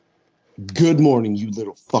Good morning, you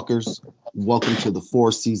little fuckers. Welcome to the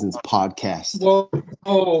Four Seasons podcast. Whoa.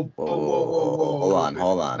 Hold on,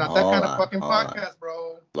 hold on, Not that hold kind of on, fucking hold on. podcast,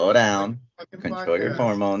 bro. Slow down. Fucking Control your podcast.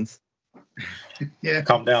 hormones. Yeah.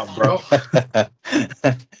 Calm down, bro.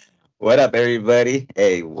 What up, everybody?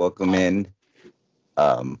 Hey, welcome in.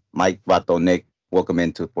 Mike, Vato, Nick, welcome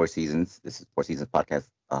into Four Seasons. This is Four Seasons podcast.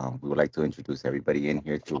 We would like to introduce everybody in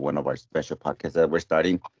here to one of our special podcasts that we're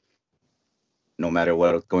starting. No matter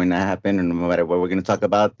what's going to happen, or no matter what we're going to talk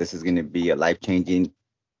about, this is going to be a life-changing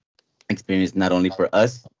experience, not only for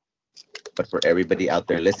us, but for everybody out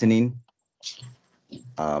there listening.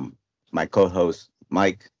 My co-host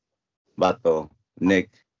Mike, Vato, Nick,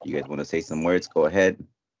 you guys want to say some words? Go ahead.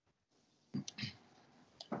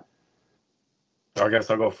 I guess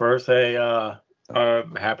I'll go first. Hey,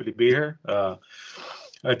 I'm happy to be here.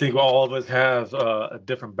 I think all of us have a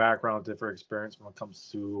different background, different experience when it comes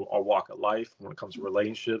to our walk of life, when it comes to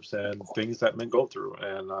relationships and things that men go through.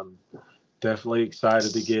 And I'm definitely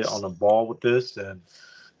excited to get on the ball with this and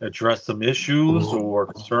address some issues or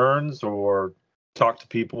concerns or talk to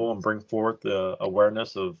people and bring forth the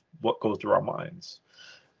awareness of what goes through our minds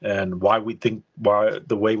and why the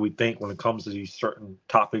way we think when it comes to these certain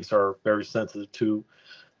topics are very sensitive to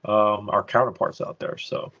our counterparts out there.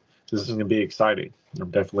 So this is going to be exciting. I'm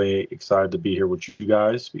definitely excited to be here with you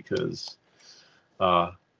guys because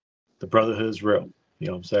the brotherhood is real. You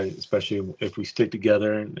know what I'm saying? Especially if we stick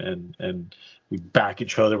together and we back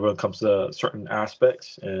each other when it comes to certain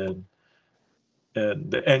aspects. And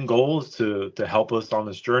the end goal is to help us on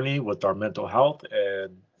this journey with our mental health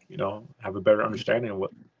and, have a better understanding of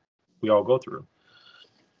what we all go through.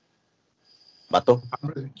 Vato?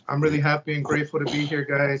 I'm really happy and grateful to be here,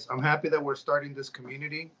 guys. I'm happy that we're starting this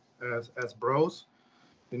community as bros.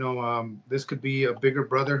 This could be a bigger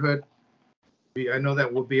brotherhood. I know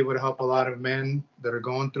that we'll be able to help a lot of men that are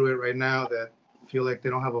going through it right now that feel like they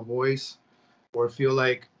don't have a voice or feel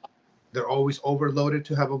like they're always overloaded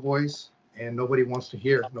to have a voice and nobody wants to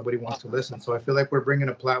hear, nobody wants to listen. So I feel like we're bringing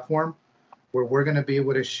a platform where we're going to be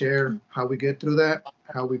able to share how we get through that,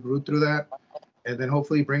 how we grew through that, and then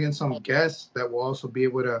hopefully bring in some guests that will also be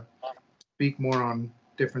able to speak more on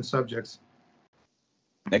different subjects.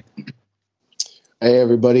 Nick? Hey,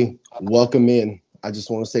 everybody. Welcome in. I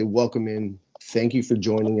just want to say welcome in. Thank you for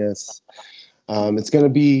joining us. It's going to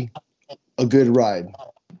be a good ride.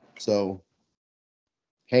 So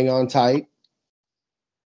hang on tight.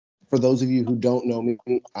 For those of you who don't know me,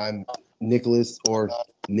 I'm Nicholas or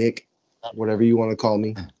Nick, whatever you want to call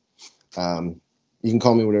me. You can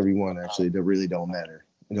call me whatever you want, actually. That really don't matter.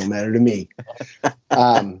 It don't matter to me.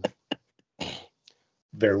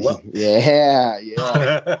 Very well. Yeah.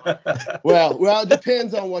 Well, it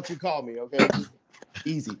depends on what you call me, okay?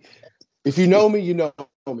 Easy. If you know me, you know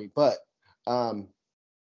me. But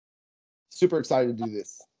super excited to do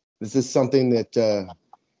this. This is something that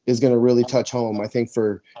is going to really touch home, I think,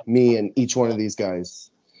 for me and each one of these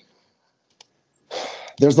guys.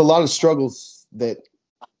 There's a lot of struggles that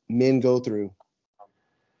men go through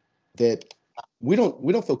that we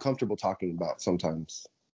don't feel comfortable talking about sometimes.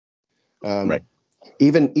 Right.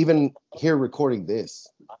 Even here recording this,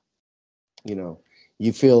 you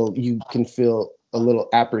can feel a little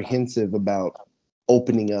apprehensive about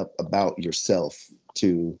opening up about yourself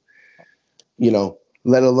to,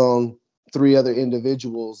 let alone three other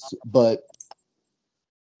individuals, but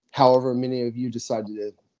however many of you decided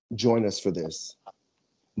to join us for this.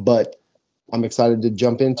 But I'm excited to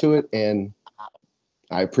jump into it, and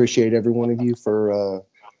I appreciate every one of you for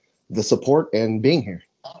the support and being here.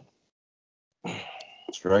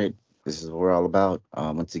 That's right. This is what we're all about.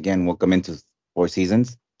 Once again, welcome into Four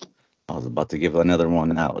Seasons. I was about to give another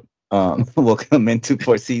one out. Welcome into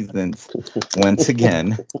Four Seasons. Once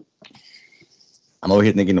again, I'm over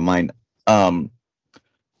here thinking of mine.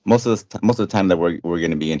 Most of the time that we're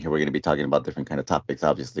going to be in here, we're going to be talking about different kind of topics.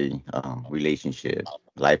 Obviously, relationship,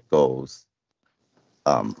 life goals,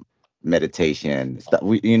 meditation. Stuff.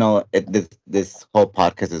 This whole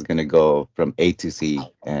podcast is going to go from A to Z,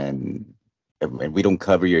 and if we don't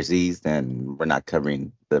cover your Z's, then we're not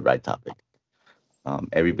covering the right topic.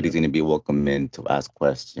 Everybody's going to be welcome in to ask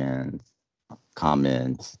questions,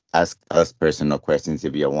 comments, ask us personal questions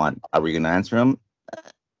if you want. Are we going to answer them?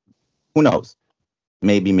 Who knows?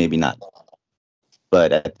 Maybe, maybe not.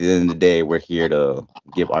 But at the end of the day, we're here to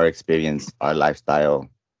give our experience, our lifestyle,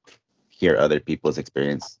 hear other people's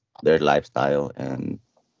experience, their lifestyle, and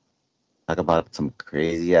talk about some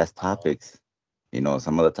crazy ass topics.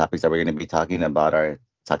 Some of the topics that we're going to be talking about are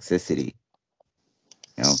toxicity.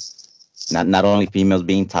 You know, not only females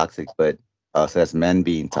being toxic, but us as men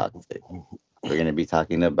being toxic. We're going to be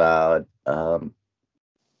talking about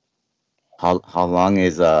how long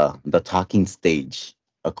is the talking stage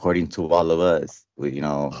according to all of us?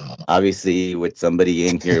 Obviously with somebody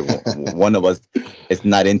in here, one of us is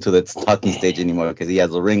not into the talking stage anymore because he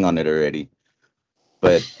has a ring on it already.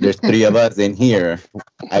 But there's three of us in here.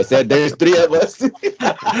 I said there's three of us.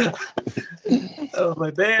 I was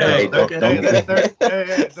like, damn. Hey, Look, don't hey, get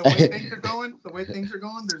the way things are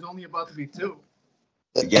going, there's only about to be two.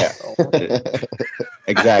 yeah,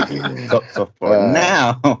 exactly. So for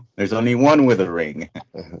now, there's only one with a ring.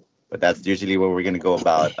 But that's usually what we're gonna go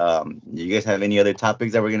about. You guys have any other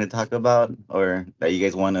topics that we're gonna talk about, or that you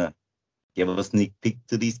guys want to give a sneak peek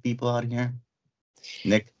to these people out here?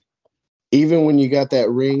 Nick? Even when you got that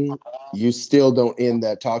ring, you still don't end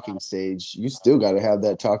that talking stage. You still got to have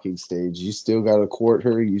that talking stage. You still got to court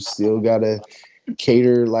her. You still got to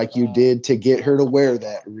cater like you did to get her to wear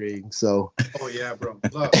that ring. So, oh yeah, bro.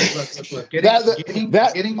 Look.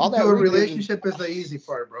 Getting into a relationship is the easy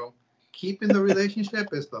part, bro. Keeping the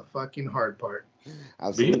relationship is the fucking hard part.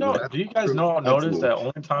 Absolutely. Do you guys notice that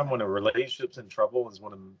only time when a relationship's in trouble is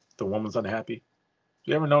when the woman's unhappy?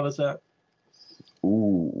 You ever notice that?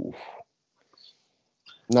 Ooh.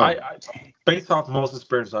 No. I based off most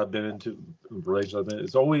experience I've been into relationships,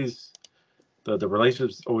 it's always the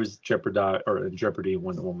relationship's always jeopardized or in jeopardy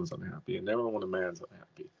when the woman's unhappy, and never when the man's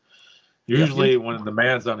unhappy. Usually, when the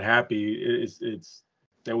man's unhappy, it's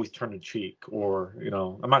they always turn the cheek, or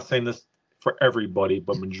I'm not saying this for everybody,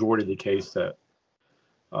 but majority of the case that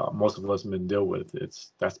most of us men deal with,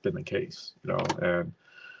 that's been the case, and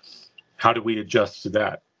how do we adjust to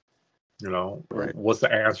that? Right. What's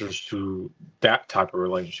the answers to that type of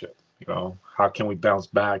relationship? How can we bounce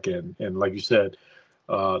back and like you said,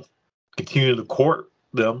 continue to court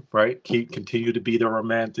them, right? Continue to be the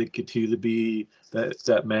romantic, continue to be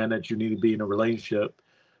that man that you need to be in a relationship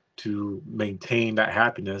to maintain that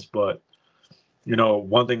happiness. But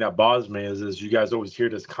one thing that bothers me is you guys always hear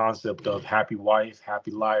this concept of happy wife,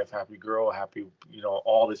 happy life, happy girl, happy,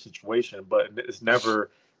 all this situation, but it's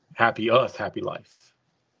never happy us, happy life.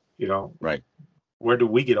 Right. Where do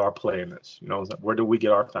we get our play in this? Where do we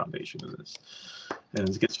get our foundation in this? And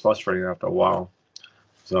it gets frustrating after a while.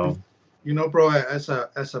 So, bro, as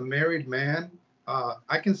a married man,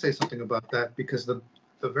 I can say something about that because the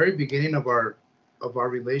very beginning of our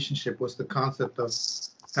relationship was the concept of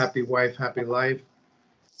happy wife, happy life,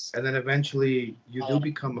 and then eventually you do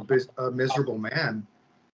become a miserable man,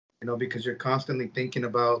 because you're constantly thinking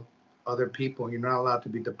about other people. You're not allowed to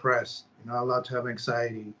be depressed. You're not allowed to have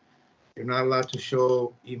anxiety. You're not allowed to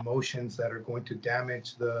show emotions that are going to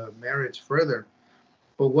damage the marriage further.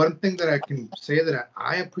 But one thing that I can say that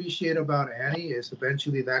I appreciate about Annie is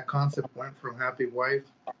eventually that concept went from happy wife,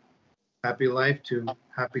 happy life to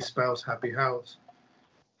happy spouse, happy house.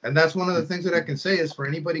 And that's one of the things that I can say is for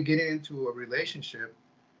anybody getting into a relationship,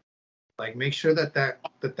 like make sure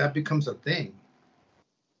that becomes a thing.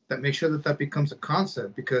 That make sure that becomes a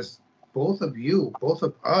concept, because both of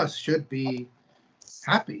us should be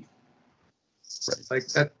happy. Like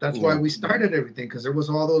that's why we started everything, because there was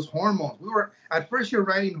all those hormones. We were at first you're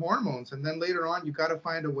writing hormones, and then later on you got to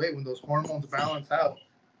find a way when those hormones balance out.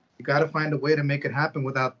 You got to find a way to make it happen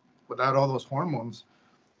without all those hormones.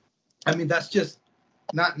 I mean, that's just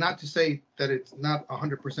not to say that it's not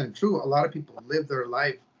 100% true. A lot of people live their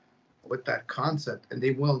life with that concept, and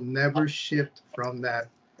they will never shift from that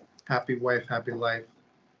happy wife, happy life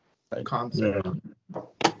concept.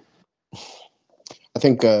 Yeah. I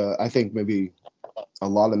think maybe a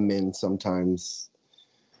lot of men sometimes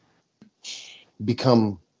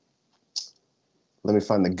become, let me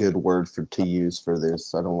find the good word to use for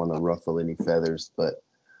this. I don't want to ruffle any feathers, but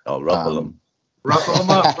ruffle them. Ruffle them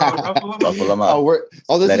up, bro. Ruffle them up. Ruffle them up.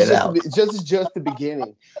 This Let is it out. just the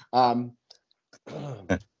beginning. I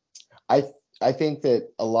think that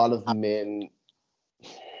a lot of men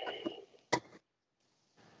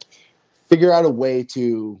figure out a way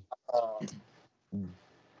to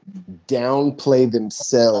downplay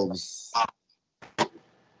themselves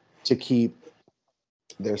to keep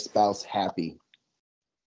their spouse happy.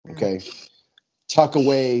 Okay. Tuck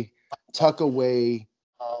away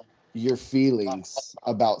your feelings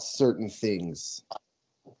about certain things.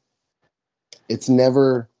 It's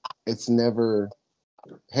never,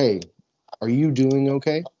 hey, are you doing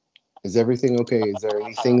okay? Is everything okay? Is there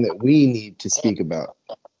anything that we need to speak about?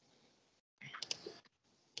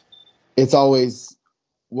 It's always,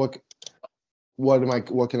 what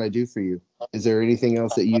can I do for you? Is there anything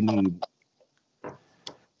else that you need?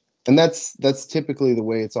 And that's typically the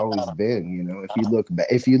way it's always been,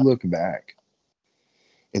 if you look back,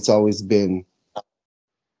 it's always been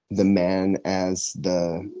the man as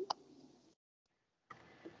the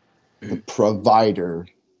provider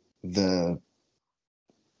the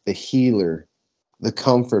healer, the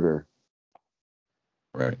comforter.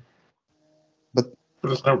 Right. But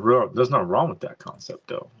There's nothing wrong with that concept,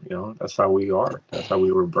 though. You know, that's how we are. That's how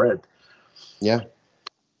we were bred. yeah,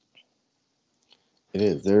 it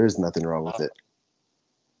is. There is nothing wrong with it.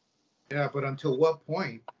 Yeah, but until what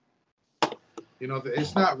point? You know,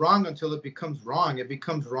 it's not wrong until it becomes wrong. It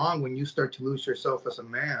becomes wrong when you start to lose yourself as a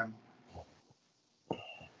man.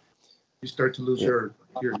 You start to lose your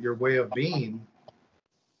way of being.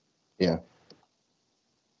 Yeah.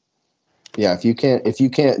 Yeah, if you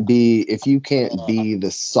can't be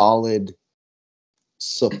the solid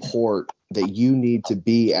support that you need to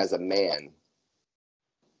be as a man,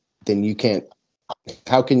 then you can't.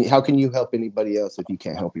 How can you help anybody else if you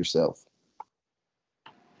can't help yourself?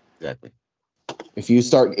 Exactly. If you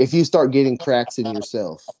start getting cracks in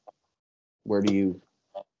yourself, where do you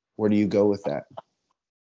go with that?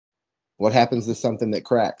 What happens to something that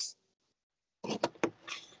cracks?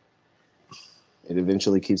 It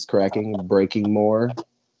eventually keeps cracking, breaking more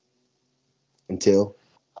until,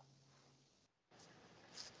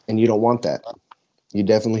 and you don't want that. You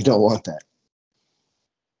definitely don't want that.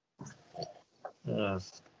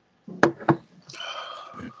 Yes.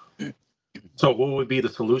 So, what would be the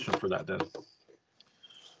solution for that then?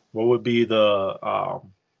 What would be the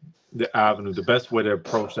avenue, the best way to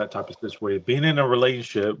approach that type of situation? Being in a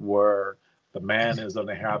relationship where the man is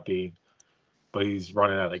unhappy, but he's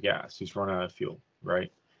running out of gas, he's running out of fuel,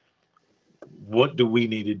 right? What do we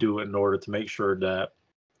need to do in order to make sure that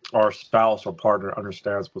our spouse or partner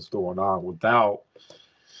understands what's going on without,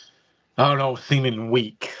 I don't know, seeming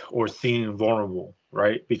weak or seeming vulnerable,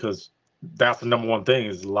 right? Because that's the number one thing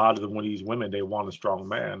is a lot of these women, they want a strong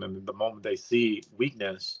man. And the moment they see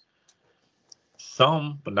weakness,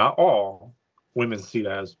 some, but not all, women see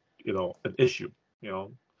that as, you know, an issue, you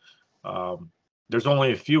know. There's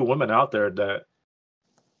only a few women out there that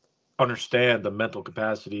understand the mental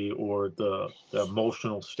capacity or the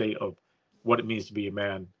emotional state of what it means to be a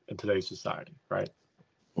man in today's society, right?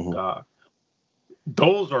 Mhm.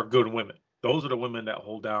 Those are good women. Those are the women that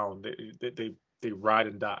hold down. They ride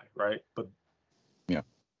and die, right? But Yeah.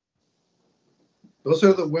 Those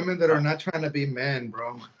are the women that are not trying to be men,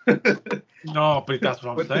 bro. no, but that's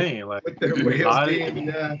what I'm With saying. Like with their way of being,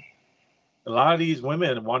 yeah. a lot of these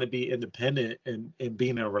women want to be independent and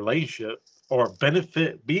being in a relationship or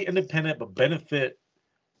be independent, but benefit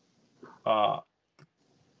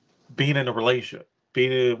being in a relationship,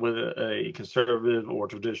 being with a conservative or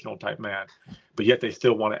traditional type man, but yet they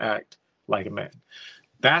still want to act like a man.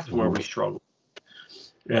 That's where we struggle.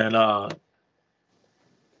 And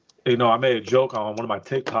you know, I made a joke on one of my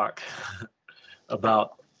TikTok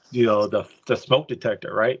about, you know, the smoke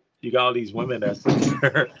detector, right? You got all these women that's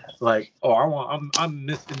like, oh, I'm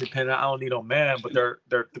this independent, I don't need no man, but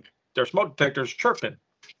their smoke detector's chirping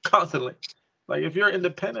constantly. Like, if you're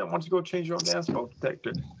independent, why don't you go change your own damn smoke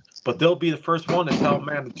detector? But they'll be the first one to tell a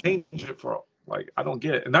man to change it for them. Like, I don't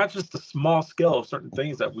get it. And that's just the small scale of certain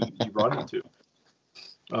things that we run into.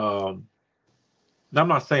 And I'm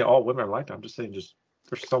not saying all women are like that. I'm just saying there's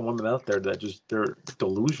some women out there that just they're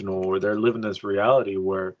delusional or they're living this reality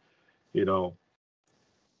where, you know,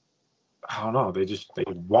 I don't know, they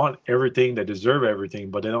want everything, they deserve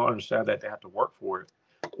everything, but they don't understand that they have to work for it.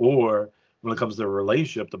 Or when it comes to a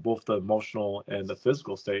relationship, both the emotional and the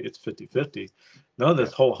physical state, it's 50-50. None of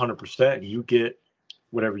this whole 100%, you get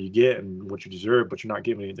whatever you get and what you deserve, but you're not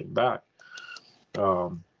giving anything back.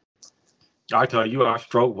 I tell you, I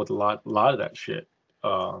struggle with a lot of that shit.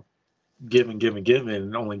 Giving,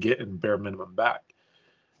 and only getting bare minimum back.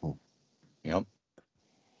 Yep.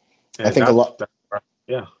 And I think a lot.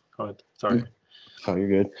 Yeah, go ahead. Sorry. Oh, you're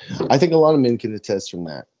good. I think a lot of men can attest from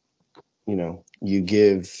that. You know, you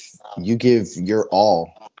give your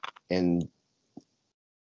all, and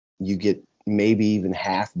you get maybe even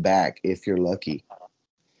half back if you're lucky.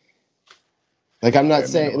 Like I'm not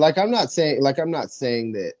saying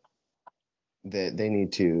that they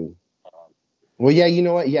need to. Well, yeah, you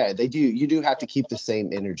know what? Yeah, they do. You do have to keep the same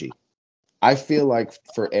energy. I feel like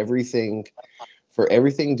for everything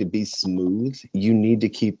to be smooth, you need to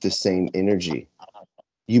keep the same energy.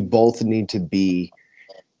 You both need to be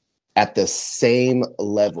at the same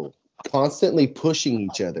level, constantly pushing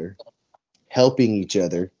each other, helping each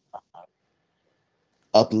other,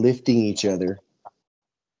 uplifting each other.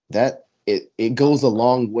 That it goes a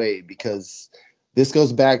long way, because this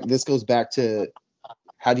goes back to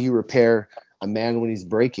how do you repair a man when he's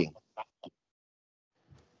breaking?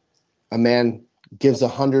 A man gives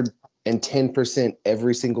 110%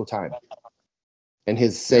 every single time. And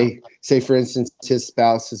his say for instance, his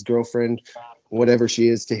spouse, his girlfriend, whatever she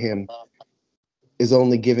is to him, is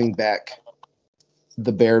only giving back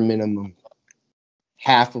the bare minimum,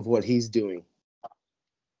 half of what he's doing,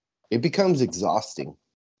 it becomes exhausting.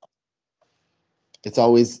 It's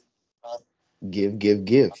always give, give,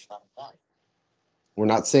 give. We're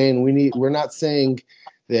not saying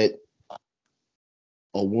that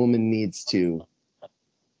a woman needs to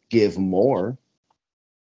give more,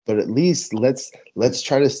 but at least let's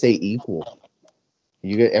try to stay equal.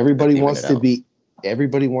 Everybody wants to be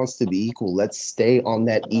equal. Let's stay on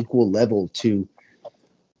that equal level to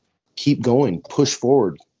keep going, push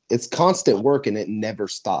forward. It's constant work and it never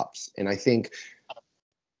stops. And I think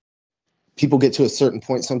people get to a certain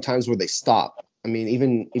point sometimes where they stop. I mean,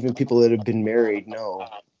 even people that have been married know,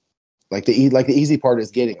 like the easy part is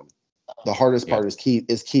getting them. The hardest part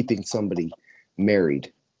is keeping somebody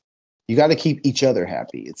married. You got to keep each other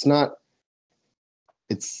happy. It's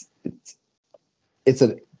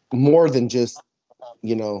a more than just,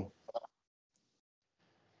 you know,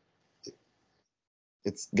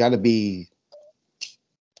 it's got to be,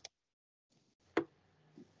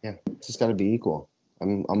 yeah, it's just got to be equal.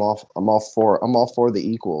 I'm all for the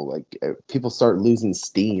equal. Like, people start losing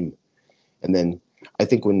steam, and then I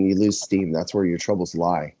think when you lose steam, that's where your troubles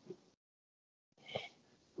lie.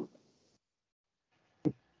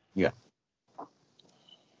 Yeah,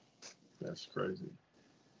 That's crazy.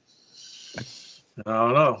 I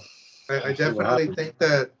don't know. I definitely think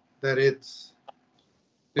that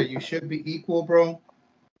you should be equal, bro,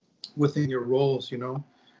 within your roles. You know,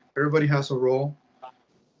 everybody has a role.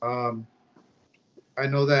 I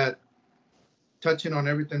know that, touching on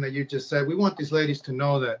everything that you just said, we want these ladies to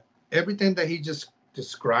know that everything that he just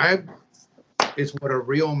described is what a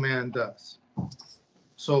real man does.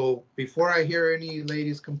 So before I hear any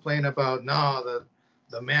ladies complain about, no,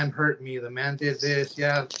 the man hurt me, the man did this,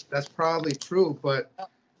 yeah, that's probably true. But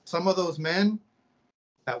some of those men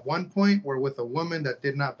at one point were with a woman that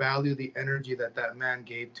did not value the energy that man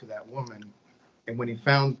gave to that woman. And when he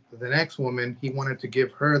found the next woman, he wanted to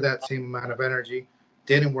give her that same amount of energy.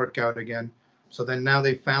 Didn't work out again. So then now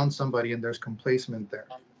they found somebody and there's complacement there.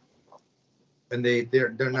 And they're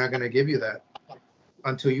not going to give you that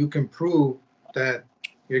until you can prove that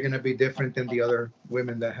you're going to be different than the other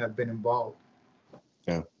women that have been involved.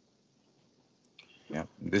 yeah.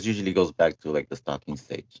 This usually goes back to like the stalking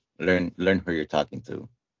stage. Learn who you're talking to.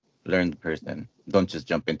 Learn the person. Don't just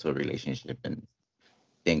jump into a relationship and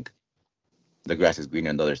think the grass is greener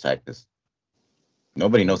on the other side, because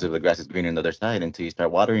nobody knows if the grass is greener on the other side until you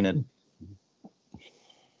start watering it.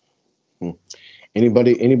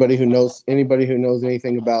 Anybody who knows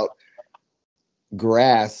anything about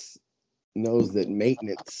grass knows that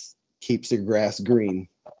maintenance keeps your grass green.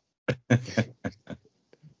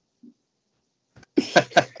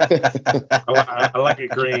 I like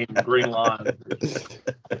it green lawn.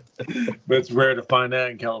 But it's rare to find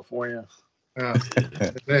that in California.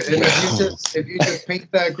 If you just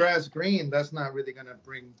paint that grass green, that's not really going to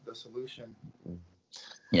bring the solution.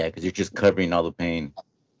 Yeah, because you're just covering all the pain.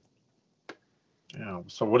 Yeah.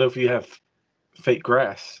 So what if you have fake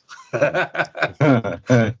grass? We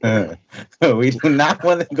do not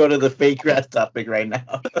want to go to the fake grass topic right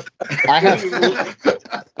now. I have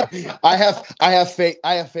fake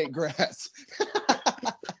grass.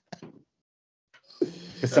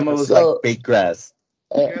 Some of us like fake grass.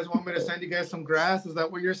 You guys want me to send you guys some grass? Is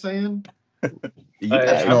that what you're saying? You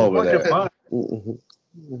guys know over there.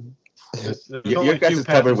 Your grass is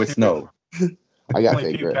covered with snow. I got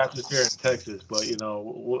only fake few grass. patches here in Texas, but you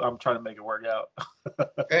know, I'm trying to make it work out.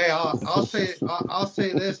 Hey, I'll say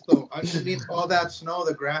this though. Underneath all that snow,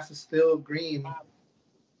 the grass is still green.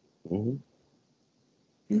 Mm-hmm.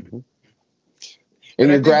 Mm-hmm.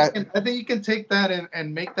 And I think you can take that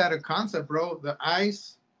and make that a concept, bro. The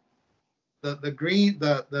ice, the green,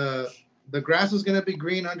 the grass is gonna be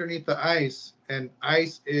green underneath the ice, and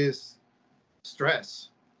ice is stress.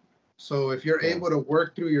 So if you're able to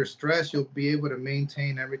work through your stress, you'll be able to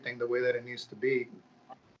maintain everything the way that it needs to be.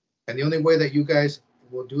 And the only way that you guys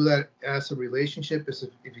will do that as a relationship is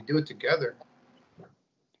if you do it together.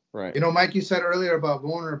 Right. You know, Mike, you said earlier about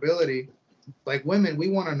vulnerability. Like women, we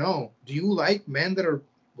want to know, do you like men that are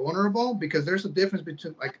vulnerable? Because there's a difference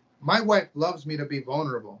between, like, my wife loves me to be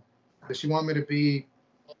vulnerable. Does she want me to be,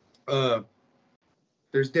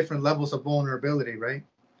 there's different levels of vulnerability, right?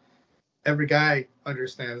 Every guy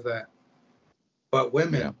understands that. But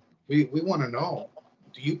women, we want to know,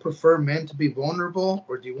 do you prefer men to be vulnerable,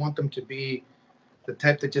 or do you want them to be the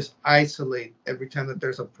type that just isolate every time that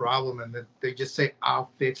there's a problem and that they just say,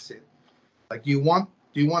 I'll fix it? Like, do you want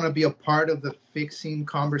to be a part of the fixing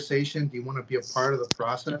conversation? Do you want to be a part of the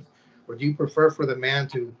process? Or do you prefer for the man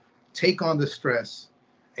to take on the stress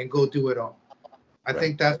and go do it all? I Right.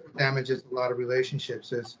 think that's what damages a lot of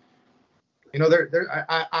relationships. Is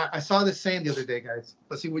I saw this saying the other day, guys.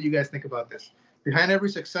 Let's see what you guys think about this. Behind every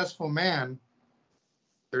successful man,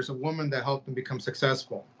 there's a woman that helped him become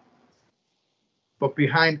successful. But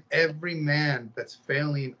behind every man that's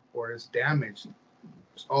failing or is damaged,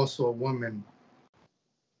 there's also a woman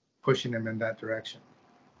pushing him in that direction.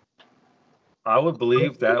 I would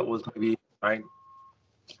believe that was maybe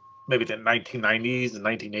the 1990s and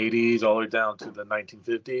 1980s, all the way down to the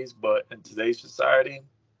 1950s. But in today's society,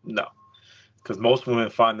 no, because most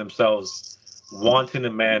women find themselves wanting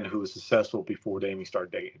a man who is successful before they even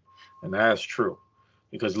start dating, and that's true.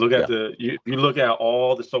 Because look at you look at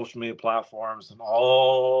all the social media platforms and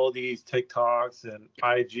all these TikToks and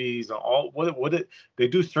IGs and all they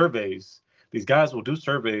do surveys. These guys will do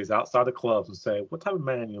surveys outside the clubs and say, what type of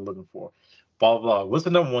man are you looking for? Blah, blah, blah. What's the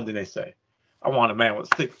number one thing they say? I want a man with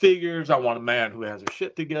 6 figures. I want a man who has his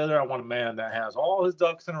shit together. I want a man that has all his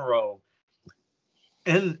ducks in a row.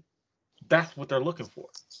 And that's what they're looking for.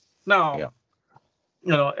 Now,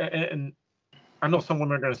 and I know some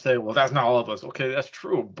women are going to say, well, that's not all of us. Okay, that's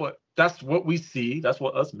true. But that's what we see. That's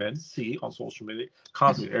what us men see on social media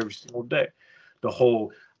constantly every single day. The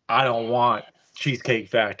whole, I don't want Cheesecake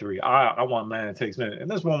Factory. I want a man that takes minutes. And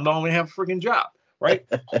this woman don't even have a freaking job, right?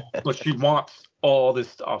 But she wants all this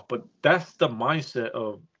stuff. But that's the mindset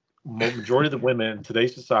of majority of the women in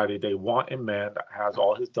today's society. They want a man that has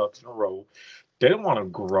all his ducks in a row. They don't want to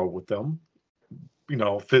grow with them,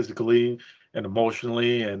 physically and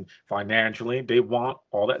emotionally and financially. They want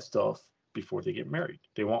all that stuff before they get married.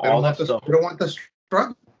 They want all that stuff. They don't want the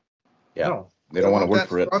struggle. Yeah. No, They don't want to work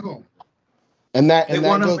for struggle. And They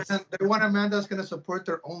want a man that's going to support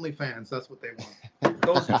their OnlyFans. That's what they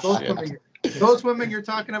want. Those women you're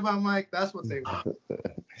talking about, Mike, that's what they want.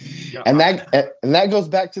 And that goes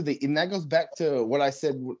back to what I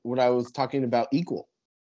said, what I was talking about, equal.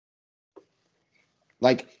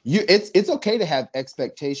 Like it's okay to have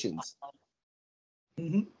expectations,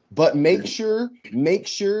 but make sure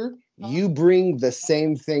you bring the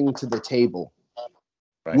same thing to the table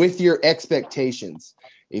with your expectations.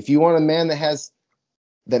 If you want a man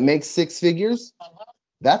that makes 6 figures,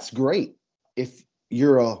 that's great. If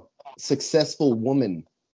you're a successful woman,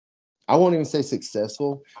 I won't even say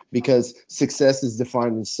successful, because success is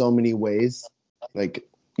defined in so many ways. Like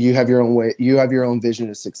you have your own way, you have your own vision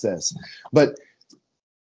of success, but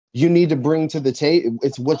you need to bring to the table,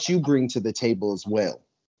 it's what you bring to the table as well.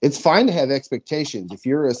 It's fine to have expectations. If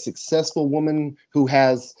you're a successful woman who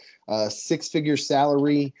has a 6-figure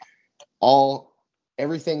salary,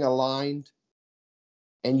 everything aligned,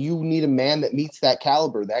 and you need a man that meets that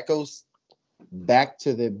caliber, that goes back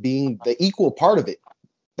to being the equal part of it.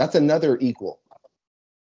 That's another equal.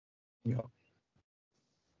 Yeah.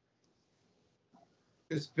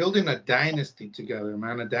 It's building a dynasty together,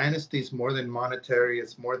 man. A dynasty is more than monetary.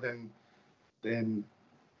 It's more than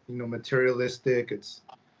materialistic. It's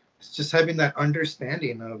just having that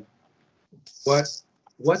understanding of what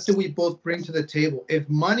do we both bring to the table. If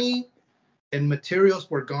money and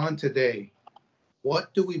materials were gone today,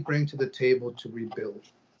 what do we bring to the table to rebuild?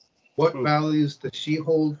 What values does she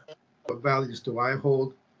hold? What values do I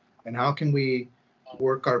hold? And how can we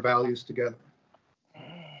work our values together?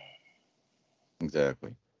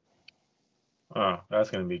 Exactly. That's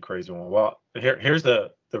going to be a crazy one. Well, here's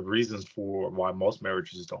the reasons for why most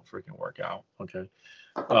marriages don't freaking work out. Okay.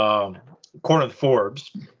 According to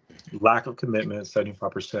Forbes, lack of commitment,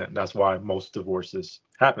 75%. That's why most divorces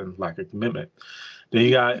happen, lack of commitment. Then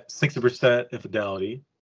you got 60% infidelity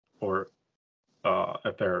or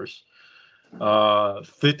affairs.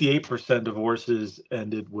 58% divorces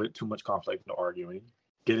ended with too much conflict and arguing.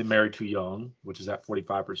 Getting married too young, which is at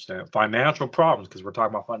 45%. Financial problems, because we're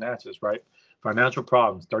talking about finances, right? Financial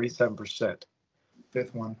problems, 37%.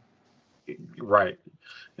 Fifth one. Right.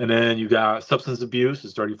 And then you got substance abuse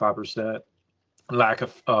is 35%. Lack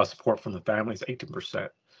of support from the family is 18%.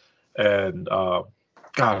 And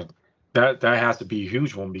God, that has to be a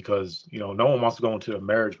huge one, because no one wants to go into a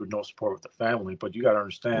marriage with no support with the family. But you got to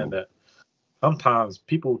understand that sometimes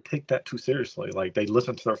people take that too seriously. Like they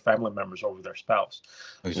listen to their family members over their spouse.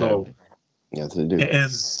 Exactly. So yes, they do.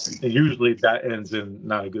 and usually that ends in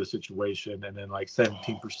not a good situation. And then like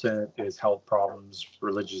 17% is health problems,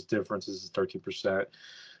 religious differences is 13%,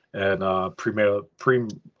 and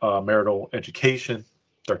premarital education,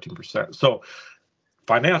 13%. So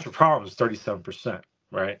financial problems, 37%,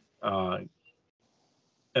 right?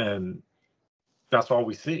 And that's all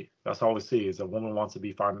we see. That's all we see is a woman wants to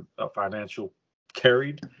be financial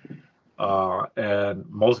carried. And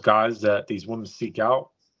most guys that these women seek out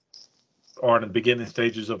are in the beginning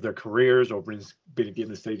stages of their careers or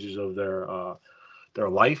beginning stages of their their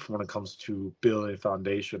life when it comes to building a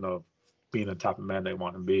foundation of being the type of man they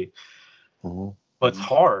want to be. Mhm. But it's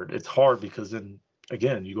hard. It's hard because then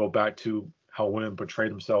again, you go back to how women portray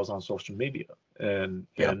themselves on social media, and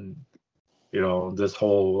this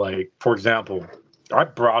whole, like, for example, I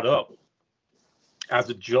brought up as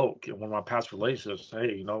a joke in one of my past relationships,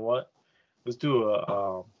 hey, you know what? Let's do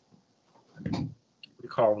a what do you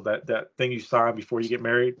call that thing you sign before you get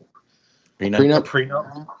married? Prenup. A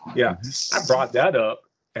prenup. Yeah, I brought that up,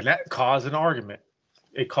 and that caused an argument.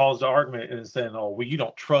 It caused an argument and saying, "Oh, well, you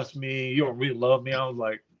don't trust me. You don't really love me." I was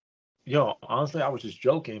like, "Yo, honestly, I was just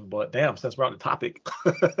joking." But damn, since we're on the topic,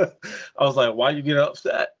 I was like, "Why you get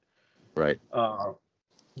upset?" Right.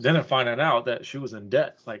 Then I finding out that she was in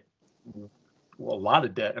debt, like, well, a lot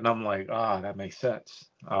of debt, and I'm like, that makes sense.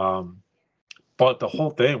 But the whole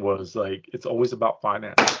thing was like, it's always about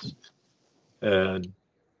finances. And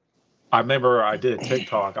I remember I did a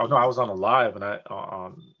TikTok. I was on a live and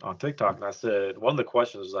on TikTok, and I said one of the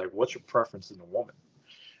questions was like, "What's your preference in a woman?"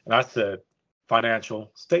 And I said,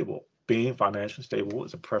 "Financial stable. Being financially stable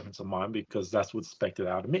is a preference of mine because that's what's expected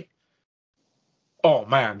out of me." Oh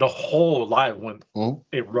man, the whole live went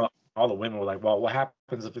erupt. All the women were like, "Well, what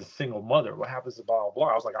happens if it's a single mother? What happens if blah blah blah?"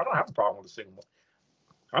 I was like, "I don't have a problem with a single mother.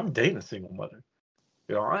 I'm dating a single mother.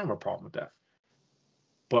 I don't have a problem with that.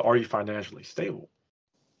 But are you financially stable?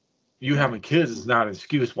 You having kids is not an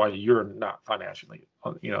excuse why you're not financially,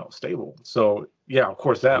 stable." So yeah, of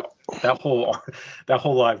course that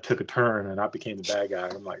whole life took a turn, and I became the bad guy.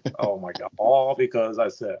 And I'm like, oh my god, all because I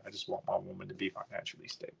said I just want my woman to be financially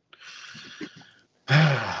stable.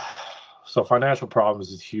 So financial problems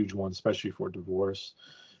is a huge one, especially for divorce.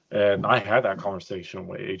 And I had that conversation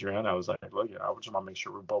with Adrienne. I was like, look, I just want to make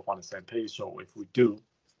sure we're both on the same page. So if we do,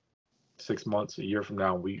 6 months, a year from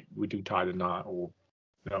now, we do tie the knot, or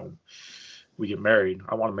we get married,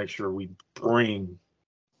 I want to make sure we bring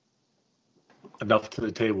enough to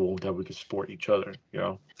the table that we can support each other.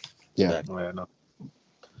 Yeah. Well,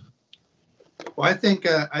 I think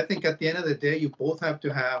at the end of the day, you both have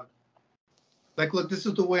to have, like, look, this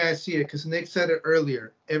is the way I see it, because Nick said it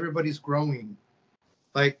earlier. Everybody's growing.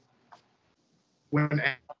 Like, when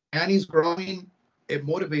Annie's growing, it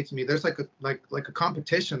motivates me. There's like a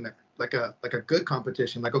competition there, like a good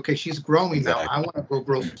competition. Like, okay, she's growing Exactly. now. I want to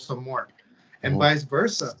grow some more, and vice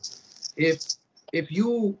versa. If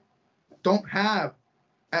you don't have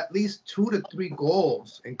at least 2 to 3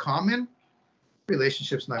 goals in common,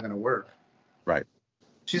 relationship's not going to work. Right.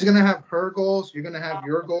 She's going to have her goals, you're going to have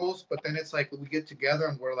your goals, but then it's like we get together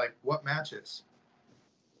and we're like, what matches?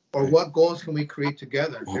 Or what goals can we create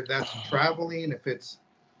together? If that's traveling, if it's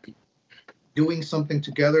doing something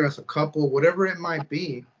together as a couple, whatever it might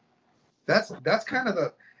be, that's kind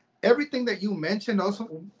of everything that you mentioned.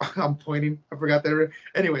 Also, I'm pointing, I forgot that.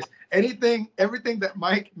 Anyways, everything that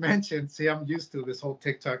Mike mentioned, see, I'm used to this whole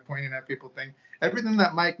TikTok pointing at people thing. Everything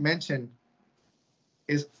that Mike mentioned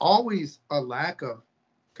is always a lack of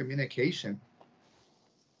communication.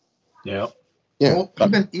 Yeah. Well,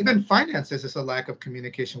 even finances is a lack of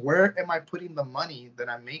communication. Where am I putting the money that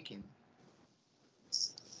I'm making?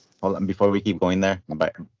 Hold on, before we keep going there,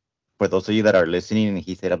 but for those of you that are listening, and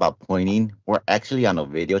he said about pointing, we're actually on a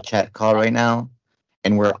video chat call right now,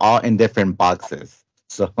 and we're all in different boxes.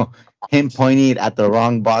 So him pointing at the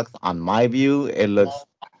wrong box, on my view, it looks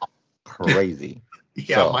crazy.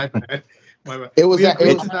 Yeah, so, my bad. We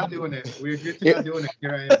agreed to not doing it. Not doing it.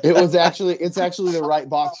 Here I am. It's actually the right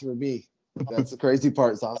box for me. That's the crazy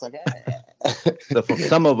part. So I was like, So for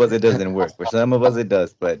some of us it doesn't work. For some of us it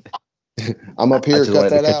does, but I'm up here. I just Cut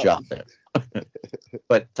wanted that to cut you out. off there.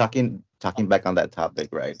 But talking back on that topic,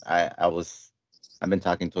 right? I've been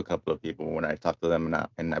talking to a couple of people when I talk to them,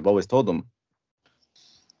 and I've always told them,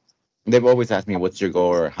 they've always asked me, what's your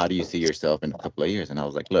goal, or how do you see yourself in a couple of years? And I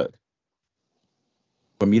was like, look,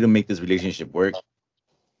 for me to make this relationship work,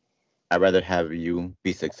 I'd rather have you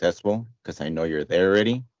be successful because I know you're there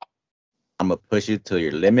already. I'm gonna push you to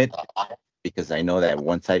your limit because I know that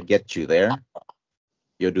once I get you there,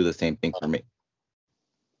 you'll do the same thing for me.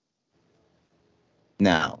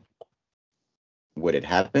 Now, would it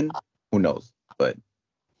happen? Who knows? But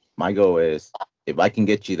my goal is, if I can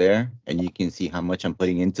get you there and you can see how much I'm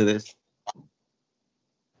putting into this,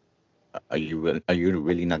 are you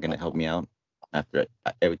really not going to help me out after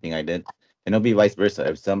everything I did? And it'll be vice versa.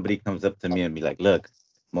 If somebody comes up to me and be like, look,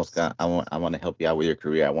 Mosca, I want to help you out with your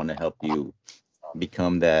career. I want to help you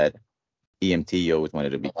become that EMT you always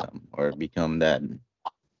wanted to become, or become that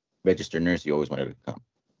registered nurse you always wanted to become.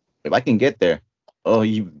 If I can get there, oh,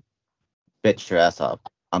 you bet your ass off,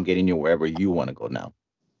 I'm getting you wherever you want to go now.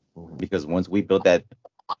 Because once we built that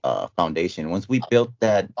foundation, once we built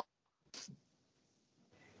that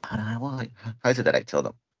how is it that I tell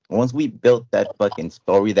them? Once we built that fucking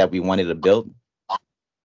story that we wanted to build,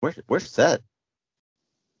 we're set.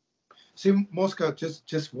 See, Mosca,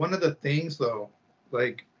 just one of the things though,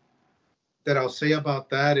 like that I'll say about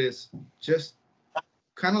that is just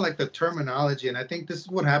kind of like the terminology, and I think this is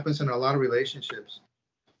what happens in a lot of relationships.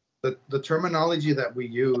 The terminology that we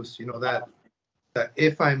use, you know, that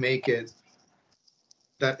if I make it,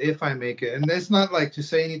 and it's not like to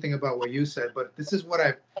say anything about what you said, but this is what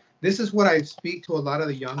I speak to a lot of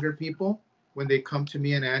the younger people when they come to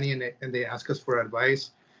me and Annie and they ask us for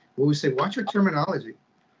advice. We always say, watch your terminology.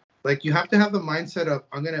 Like you have to have the mindset of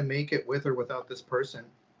I'm gonna make it with or without this person.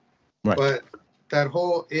 Right. But that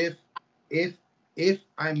whole if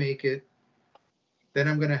I make it, then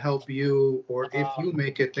I'm gonna help you, or if you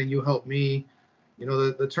make it, then you help me. You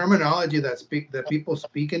know, the terminology that people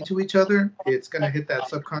speak into each other, it's gonna hit that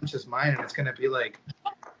subconscious mind, and it's gonna be like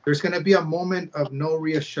there's gonna be a moment of no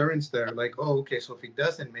reassurance there. Like, oh, okay, so if he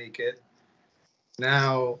doesn't make it,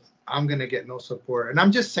 now I'm gonna get no support. And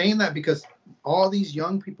I'm just saying that because all these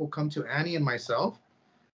young people come to Annie and myself,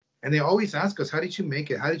 and they always ask us, how did you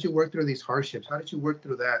make it? How did you work through these hardships? How did you work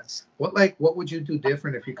through that? What would you do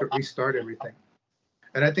different if you could restart everything?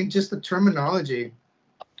 And I think just the terminology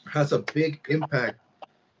has a big impact.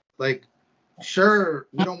 Like, sure,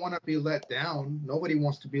 we don't want to be let down. Nobody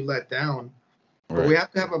wants to be let down. But we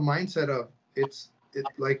have to have a mindset of it's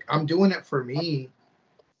like I'm doing it for me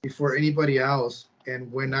before anybody else.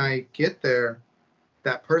 And when I get there,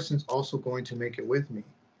 that person's also going to make it with me.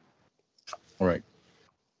 Right.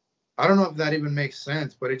 I don't know if that even makes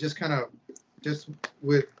sense, but it just kind of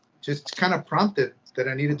prompted that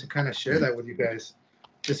I needed to kind of share that with you guys.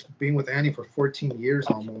 Just being with Annie for 14 years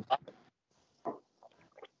almost.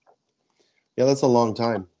 Yeah, that's a long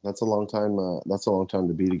time. That's a long time. That's a long time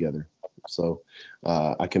to be together. So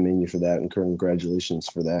I commend you for that, and congratulations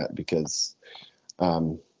for that, because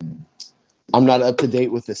I'm not up to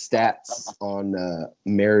date with the stats on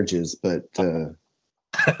marriages, but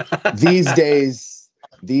these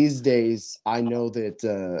days I know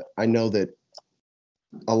that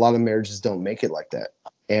a lot of marriages don't make it like that,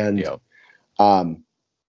 and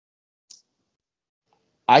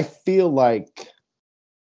I feel like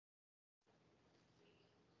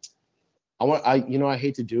I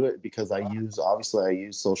hate to do it because I use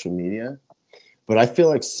social media, but I feel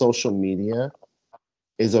like social media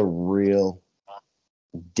is a real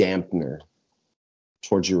dampener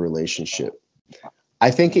towards your relationship. I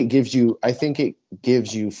think it gives you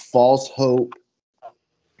false hope,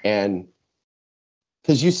 and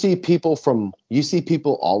because you see people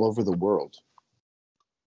all over the world.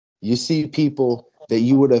 You see people that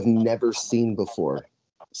you would have never seen before.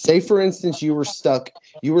 Say, for instance, you were stuck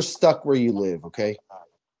where you live, okay?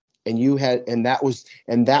 And that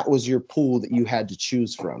was your pool that you had to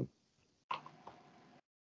choose from.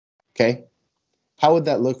 Okay? How would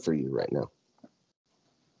that look for you right now?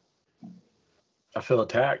 I feel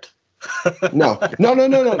attacked. No.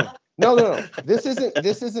 This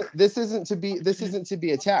isn't to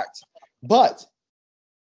be attacked. But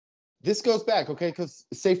this goes back, okay? Because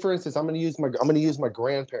say, for instance, I'm gonna use my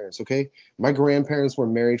grandparents, okay? My grandparents were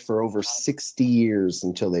married for over 60 years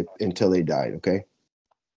until they died, okay?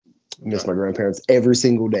 I miss my grandparents every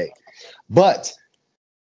single day. But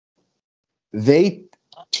they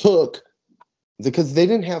took, because they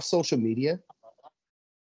didn't have social media,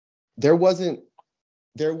 there wasn't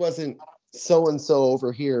so-and-so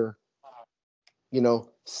over here,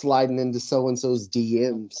 sliding into so-and-so's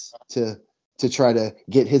DMs to try to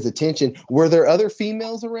get his attention. Were there other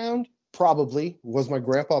females around? Probably. Was my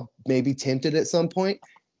grandpa maybe tempted at some point?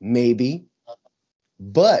 Maybe.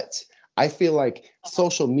 But I feel like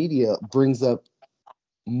social media brings up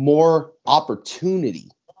more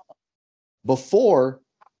opportunity. Before,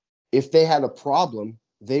 if they had a problem,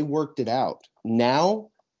 they worked it out.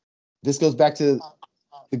 Now, this goes back to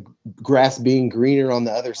the grass being greener on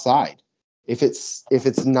the other side. If it's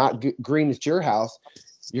not green at your house,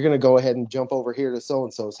 you're going to go ahead and jump over here to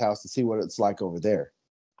so-and-so's house to see what it's like over there.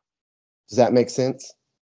 Does that make sense?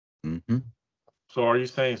 Mm-hmm. So are you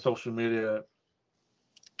saying social media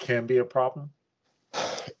can be a problem?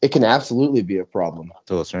 Mm-hmm. It can absolutely be a problem.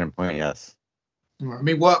 To a certain point, yes. I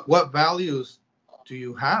mean, what values do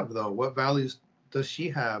you have, though? What values does she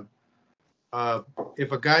have?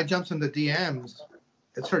 If a guy jumps in the DMs,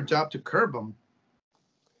 it's her job to curb him.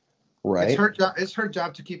 Right. It's her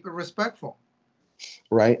job to keep it respectful.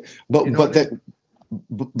 Right. But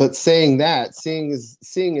seeing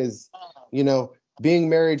is, being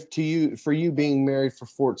married to you, being married for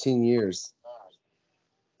 14 years.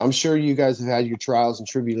 I'm sure you guys have had your trials and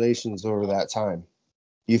tribulations over that time.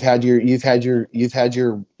 You've had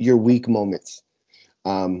your weak moments.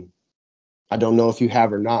 I don't know if you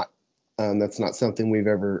have or not. That's not something we've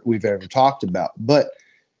ever talked about. But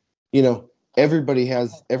you know, everybody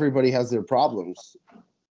has their problems.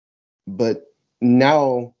 But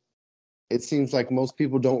now it seems like most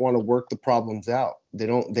people don't want to work the problems out. They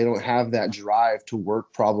don't have that drive to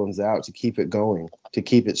work problems out, to keep it going, to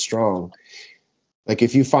keep it strong. Like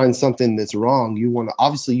if you find something that's wrong, you want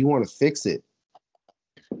to fix it.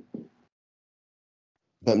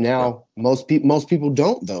 But now most people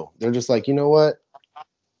don't though. They're just like, you know what?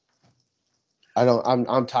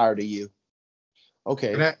 I'm tired of you.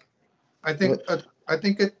 Okay. And I think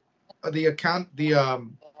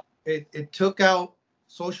it took out,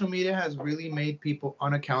 social media has really made people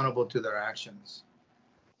unaccountable to their actions.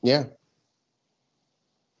 Yeah.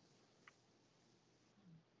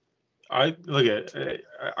 I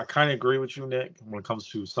kind of agree with you, Nick, when it comes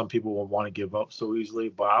to some people will want to give up so easily,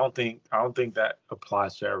 but I don't think that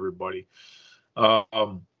applies to everybody. We're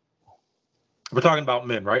talking about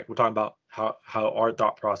men, right? We're talking about how our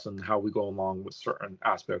thought process and how we go along with certain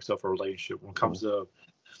aspects of a relationship when it comes to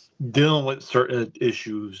dealing with certain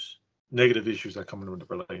issues, negative issues that come into the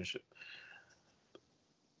relationship.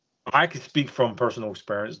 I can speak from personal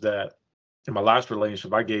experience that in my last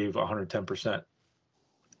relationship, I gave 110%.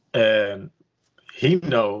 And he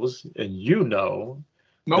knows, and you know.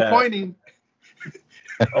 No pointing.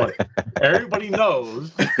 Everybody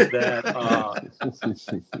knows that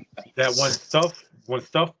that when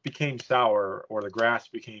stuff became sour or the grass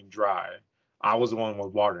became dry, I was the one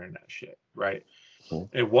with watering that shit, right?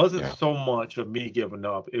 It wasn't so much of me giving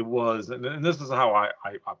up. It was, and this is how I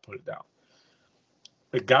put it down.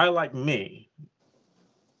 A guy like me,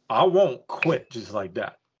 I won't quit just like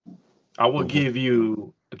that. I will give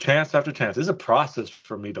you a chance after chance. It's a process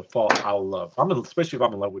for me to fall out of love. Especially if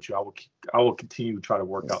I'm in love with you, I will continue to try to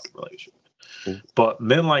work out the relationship. But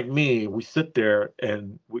men like me, we sit there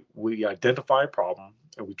and we identify a problem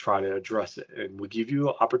and we try to address it, and we give you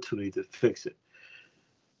an opportunity to fix it.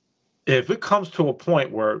 If it comes to a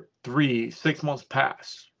point where 3-6 months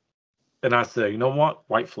pass, and I say, you know what,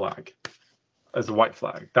 white flag, as a white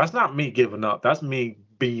flag. That's not me giving up. That's me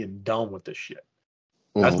being done with this shit.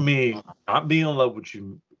 That's me not being in love with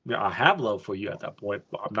you. I have love for you at that point,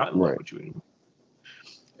 but I'm not in love with you anymore.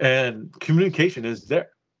 And communication is there.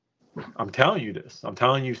 I'm telling you this. I'm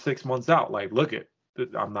telling you 6 months out. Like, look it,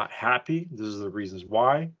 I'm not happy. This is the reasons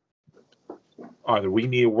why. Either we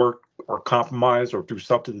need to work or compromise or do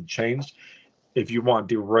something to change. If you want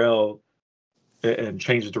to derail and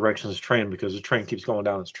change the direction of this train, because the train keeps going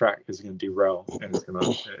down its track, it's going to derail and it's going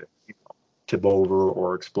to tip over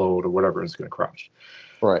or explode or whatever. It's going to crash.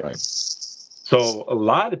 Right. So a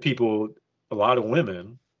lot of people, a lot of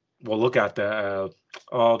women will look at that as,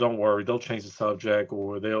 oh, don't worry, they'll change the subject,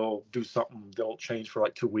 or they'll do something, they'll change for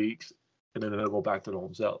like 2 weeks, and then they'll go back to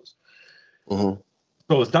themselves. So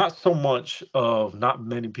it's not so much of not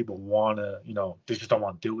many people want to, they just don't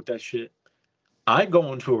want to deal with that shit. I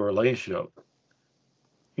go into a relationship,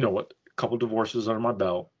 with a couple divorces under my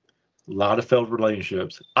belt, a lot of failed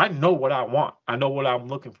relationships. I know what I want. I know what I'm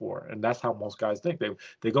looking for. And that's how most guys think.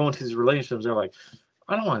 They go into these relationships, they're like,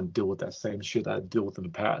 I don't want to deal with that same shit that I dealt with in the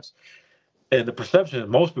past. And the perception,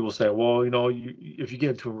 most people say, well, if you get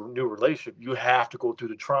into a new relationship, you have to go through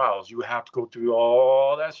the trials. You have to go through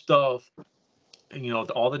all that stuff. And,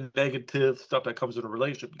 all the negative stuff that comes in a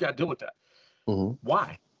relationship. You got to deal with that.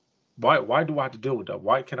 Why? Why do I have to deal with that?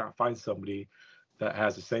 Why can't I find somebody that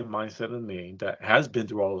has the same mindset as me, that has been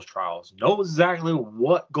through all those trials, knows exactly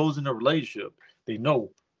what goes in a relationship? They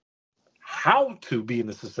know how to be in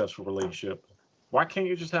a successful relationship. Why can't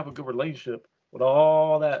you just have a good relationship with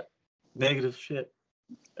all that negative shit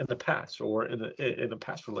in the past or in the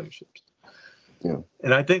past relationships? Yeah.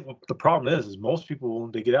 And I think what the problem is most people,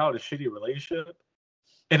 when they get out of a shitty relationship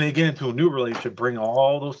and they get into a new relationship, bring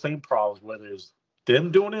all those same problems, whether it's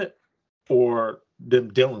them doing it or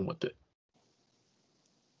them dealing with it.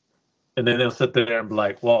 And then they'll sit there and be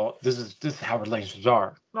like, well, this is how relationships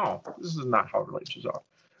are. No, this is not how relationships are.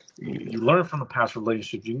 You learn from the past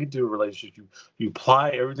relationships. You can do a relationship. You apply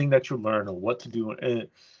everything that you learn on what to do in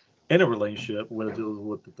a relationship, whether it deals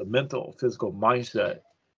with the mental, physical mindset,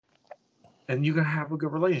 and you can have a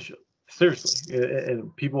good relationship. Seriously.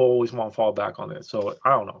 And people always want to fall back on it. So I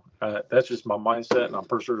don't know. That's just my mindset. And I'm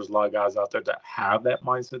pretty sure there's a lot of guys out there that have that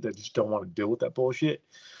mindset that just don't want to deal with that bullshit,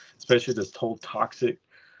 especially this whole toxic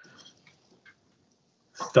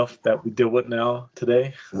stuff that we deal with now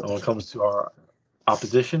today when it comes to our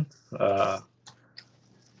opposition.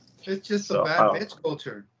 It's just a bad bitch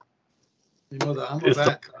culture.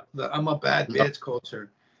 I'm a bad bitch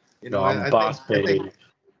culture. I'm boss baby.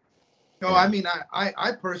 No, Yeah. I mean,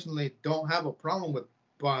 I personally don't have a problem with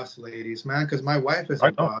boss ladies, man, because my wife is a I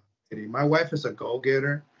know. boss lady. My wife is a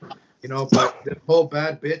go-getter, you know, but the whole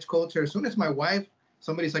bad bitch culture, as soon as my wife,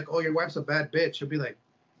 somebody's like, oh, your wife's a bad bitch, she'll be like,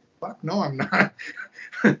 fuck, no, I'm not.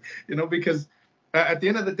 You know, because at the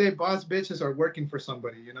end of the day, boss bitches are working for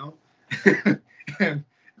somebody, you know?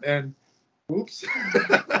 and oops.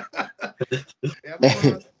 Yeah,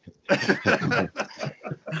 boss.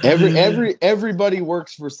 Everybody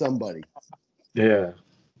works for somebody. Yeah.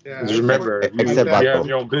 Yeah, Just I just work remember, if for Except you myself. have Baco.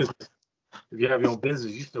 your own business, if you have your own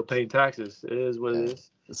business, you still paying taxes. It is what it is.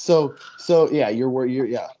 So yeah, you're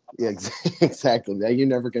yeah, exactly. Now you're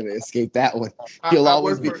never gonna escape that one. I, You'll I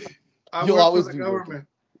always work be for I you'll work for always the be working. government. I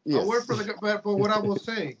Yes. work for the government, but what I will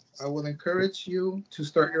say, I will encourage you to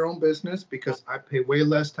start your own business because I pay way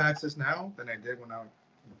less taxes now than I did when I was.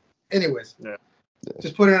 Anyways, Yeah.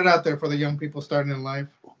 just putting it out there for the young people starting in life.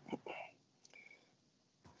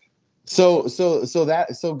 So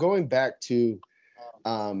going back to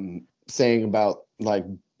saying about like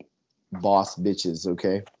boss bitches,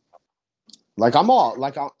 okay? Like I'm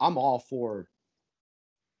all for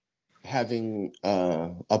having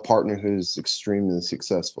a partner who's extremely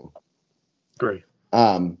successful. Great.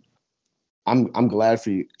 I'm glad for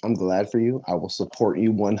you. I'm glad for you. I will support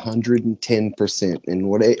you 110% in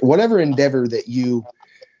whatever endeavor that you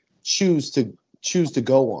choose to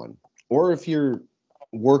go on, or if you're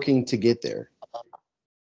working to get there.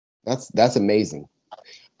 That's amazing.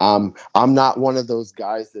 I'm not one of those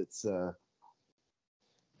guys that's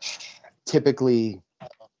typically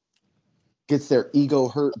gets their ego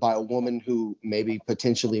hurt by a woman who maybe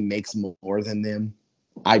potentially makes more than them.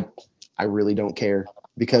 I really don't care,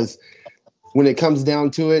 because when it comes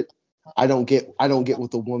down to it, I don't get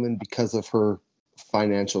with a woman because of her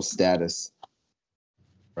financial status.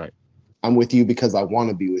 Right. I'm with you because I want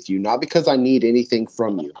to be with you, not because I need anything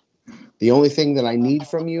from you. The only thing that I need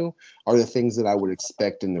from you are the things that I would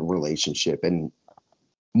expect in the relationship, and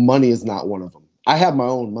money is not one of them. I have my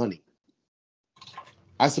own money.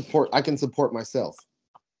 I can support myself.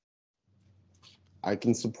 I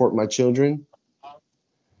can support my children.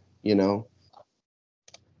 You know,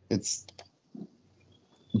 it's,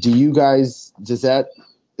 do you guys, is that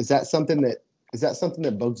something that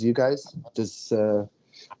bugs you guys? Does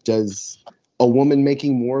a woman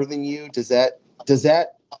making more than you, does that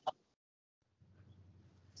get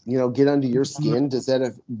under your skin? Does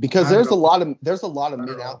that because Not at there's a all. lot of Not men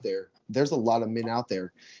at all. out there. There's a lot of men out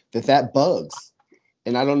there that bugs.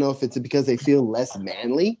 And I don't know if it's because they feel less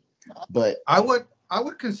manly, but I would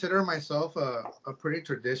consider myself a pretty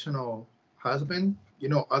traditional husband, you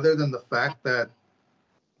know, other than the fact that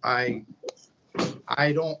I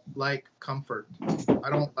don't like comfort. I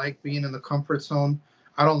don't like being in the comfort zone.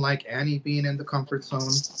 I don't like Annie being in the comfort zone.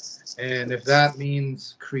 And if that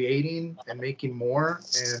means creating and making more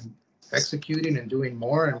and executing and doing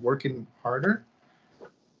more and working harder,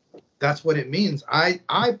 that's what it means. I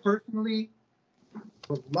personally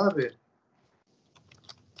would love it.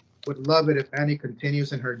 Would love it if Annie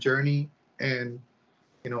continues in her journey and,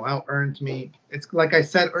 you know, out earns me. It's like I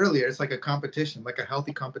said earlier, it's like a competition, like a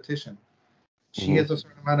healthy competition. She has a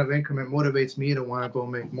certain amount of income. It motivates me to want to go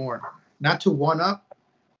make more. Not to one up,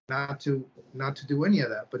 not to do any of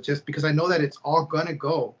that, but just because I know that it's all gonna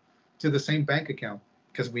go to the same bank account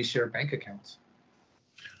because we share bank accounts.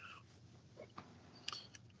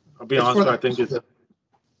 I'll be It's honest for with you, the. I think it's.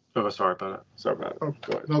 Oh, sorry about it. Sorry about it. Oh,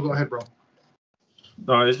 Go ahead. no, go ahead, bro.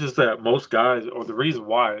 No, it's just that most guys, or the reason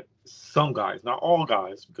why some guys, not all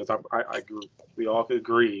guys, because I agree, we all could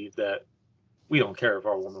agree that we don't care if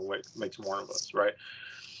our woman makes more of us, right?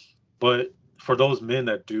 But for those men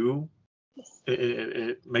that do,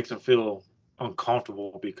 it makes them feel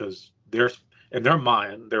uncomfortable because they're, in their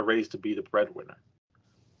mind, they're raised to be the breadwinner.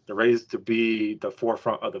 They're raised to be the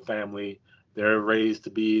forefront of the family. They're raised to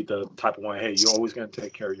be the type of one, hey, you're always going to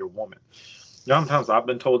take care of your woman. Sometimes I've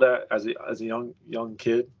been told that as a young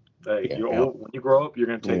kid, that when you grow up, you're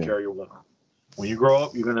going to take care of your woman. When you grow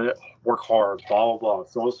up, you're going to work hard, blah, blah,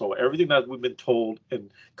 blah. So everything that we've been told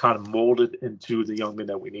and kind of molded into the young men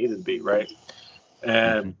that we needed to be, right?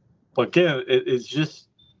 And, but again, it's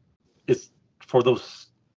for those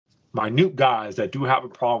minute guys that do have a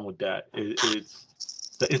problem with that.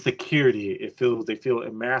 It's the insecurity. They feel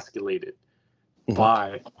emasculated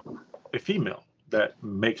by a female that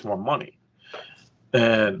makes more money.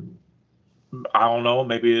 And I don't know,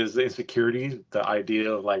 maybe it's the insecurity, the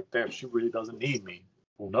idea of like, damn, she really doesn't need me.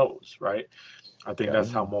 Who knows, right? I think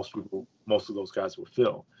that's how most of those guys would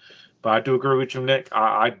feel. But I do agree with you, Nick.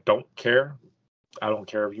 I don't care. I don't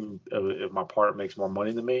care if my partner makes more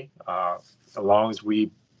money than me. As long as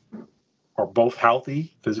we are both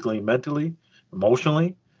healthy, physically, mentally,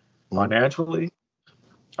 emotionally, financially,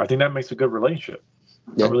 I think that makes a good relationship.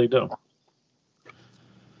 Yeah. I really do.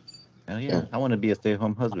 Hell yeah. I want to be a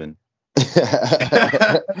stay-at-home husband. I'll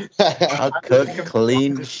I cook, recommend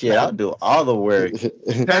clean, it. shit. I'll do all the work.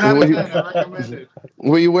 10 out of 10, I recommend it.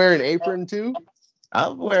 Will you wear an apron too?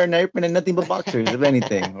 I'll wear an apron and nothing but boxers, if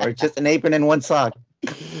anything, or just an apron and one sock.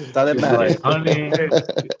 That's all that It's matters. like, honey, Hey,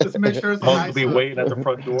 just make sure it's a supposed to nice be waiting at the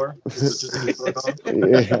front door. Just the apron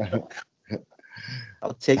on. Yeah.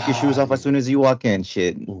 I'll take your shoes off as soon as you walk in.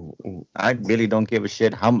 Shit. I really don't give a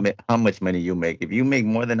shit how much money you make. If you make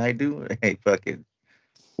more than I do, hey, fuck it.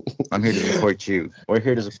 I'm here to support you. We're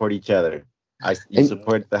here to support each other. You And-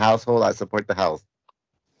 support the household. I support the house.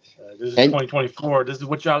 This is And- 2024. This is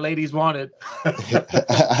what y'all ladies wanted.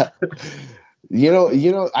 you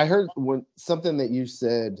know, I heard something that you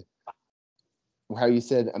said, how you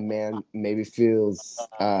said a man maybe feels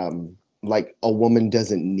like a woman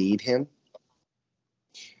doesn't need him.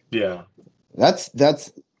 Yeah. That's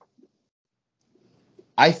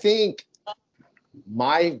I think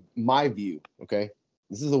my view, okay?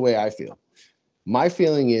 This is the way I feel. My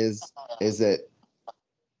feeling is that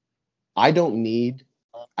I don't need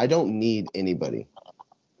anybody.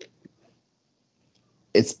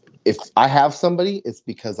 It's, if I have somebody, it's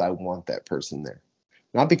because I want that person there,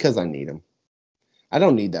 not because I need them. I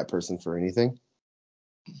don't need that person for anything.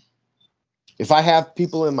 If I have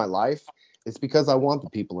people in my life, it's because I want the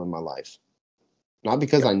people in my life, not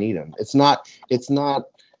because I need them. It's not,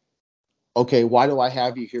 okay, why do I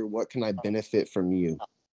have you here? What can I benefit from you?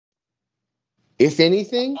 If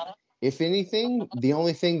anything, the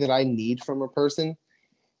only thing that I need from a person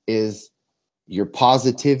is your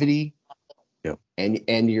positivity, Yep.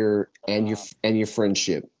 and your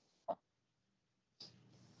friendship.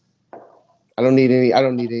 I don't need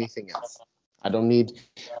anything else. I don't need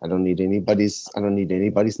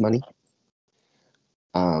anybody's money.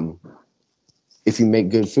 If you make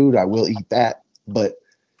good food, I will eat that, but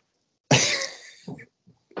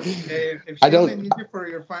Hey, if she I don't- only needs you for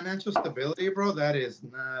your financial stability, bro, that is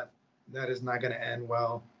not going to end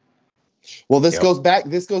well. well, this Yep. goes back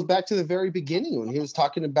to the very beginning when he was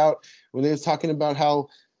talking about how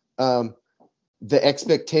the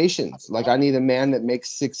expectations, like, I need a man that makes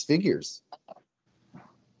six figures.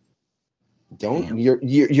 Don't Damn.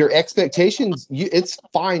 your expectations, it's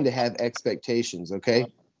fine to have expectations, okay?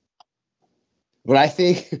 But I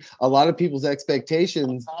think a lot of people's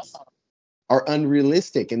expectations are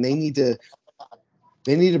unrealistic, and they need to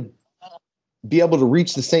be able to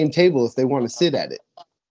reach the same table if they want to sit at it.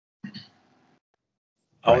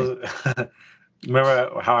 I was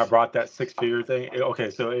remember how I brought that 6-figure thing?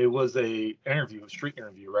 Okay, so it was a street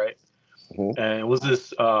interview, right? Mhm. And it was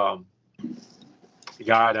this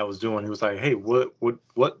guy that was doing. He was like, "Hey, what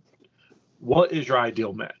is your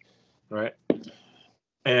ideal man?" Right?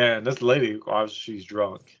 And this lady, obviously, she's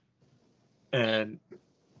drunk. And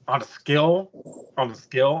on a scale, I'm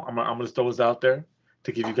gonna throw this out there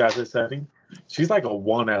to give you guys a setting. She's like a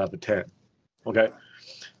 1 out of a 10. Okay,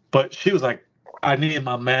 but she was like, I need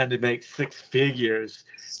my man to make 6 figures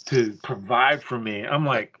to provide for me. I'm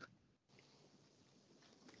like,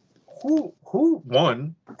 who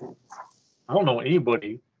won? I don't know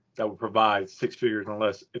anybody that would provide 6 figures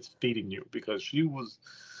unless it's feeding you, because she was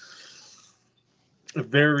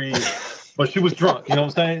but she was drunk, you know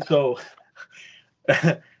what I'm saying? So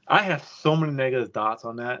I have so many negative thoughts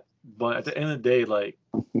on that, but at the end of the day, like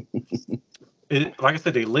I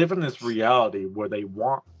said, they live in this reality where they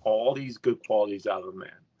want all these good qualities out of a man,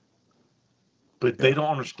 but they don't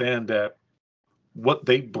understand that what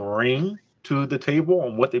they bring to the table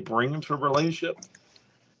and what they bring into a relationship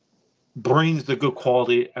brings the good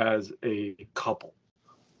quality as a couple.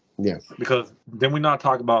 Yeah. Because then we're not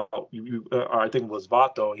talking about I think it was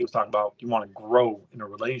Vato. He was talking about you want to grow in a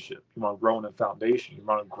relationship, you want to grow in a foundation, you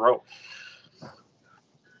want to grow.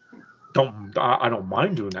 I don't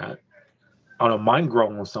mind doing that. I don't mind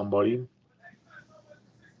growing with somebody,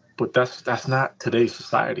 but that's not today's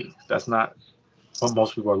society. That's not what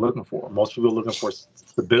most people are looking for. Most people are looking for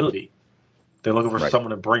stability. They're looking for Right.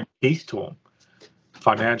 someone to bring peace to them,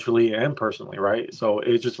 financially and personally, right? So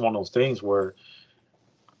it's just one of those things where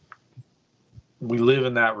we live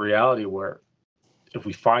in that reality where if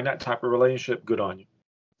we find that type of relationship, good on you.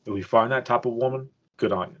 If we find that type of woman,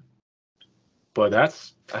 good on you. But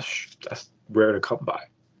that's rare to come by.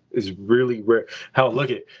 It's really rare. Hell, look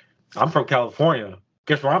at, I'm from California.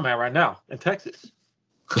 Guess where I'm at right now? In Texas.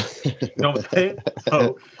 You know what I'm saying?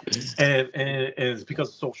 So, and it's because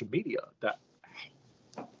of social media that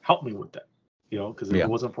helped me with that. You know, because if it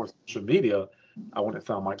wasn't for social media, I wouldn't have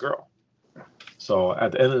found my girl. So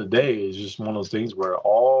at the end of the day, it's just one of those things where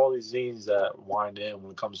all these things that wind in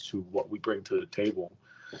when it comes to what we bring to the table.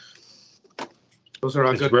 Those are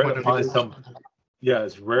a It's good rare point to of find view.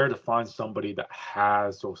 it's rare to find somebody that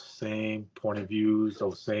has those same point of views,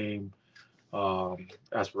 those same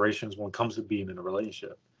aspirations when it comes to being in a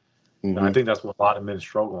relationship. And I think that's what a lot of men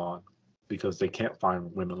struggle on, because they can't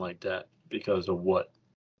find women like that because of what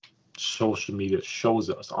social media shows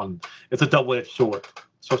us. It's a double-edged sword.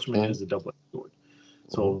 Social media is a double-edged sword.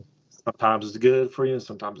 So sometimes it's good for you and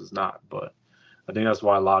sometimes it's not. But I think that's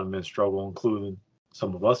why a lot of men struggle, including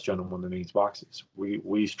some of us gentlemen in these boxes.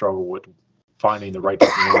 We struggle with finding the right type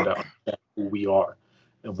of woman that understands who we are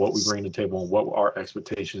and what we bring to the table and what our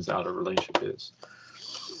expectations out of a relationship is.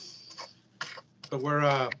 So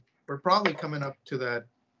we're probably coming up to that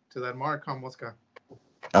mark, huh, Mosca?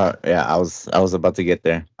 Yeah, I was about to get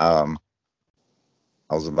there. I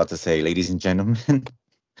was about to say, ladies and gentlemen,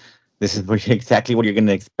 this is exactly what you're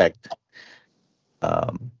gonna expect.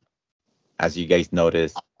 Um, as you guys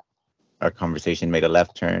noticed, our conversation made a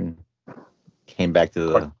left turn, came back to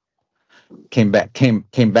the came back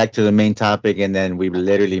to the main topic, and then we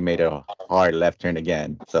literally made a hard left turn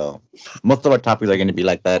again. So most of our topics are going to be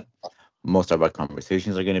like that. Most of our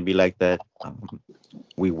conversations are going to be like that.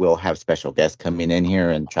 We will have special guests coming in here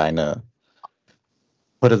and trying to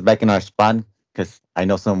put us back in our spot, because I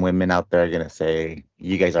know some women out there are going to say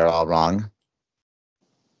you guys are all wrong,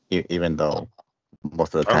 even though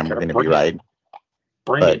most of the I don't time we're care. going to be right.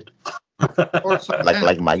 Bring But it. Or some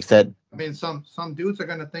like Mike said, I mean, some dudes are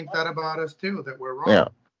gonna think that about us too, that we're wrong.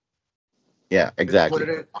 yeah, It's exactly. what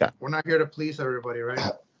it is. Yeah. We're not here to please everybody,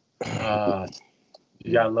 right?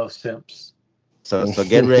 You gotta love simps. So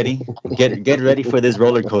get ready, get ready for this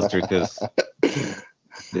roller coaster, because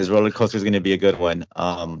this roller coaster is going to be a good one.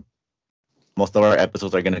 Most of our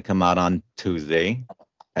episodes are going to come out on Tuesday,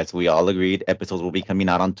 as we all agreed. Episodes will be coming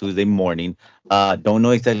out on Tuesday morning. Don't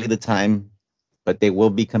know exactly the time, but they will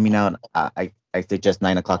be coming out. I suggest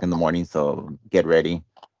 9 o'clock in the morning. So get ready.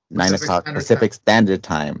 9 o'clock Pacific Standard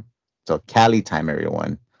Time. So Cali time,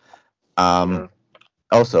 everyone.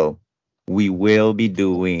 Also, we will be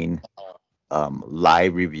doing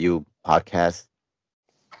live review podcast,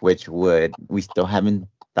 which we still haven't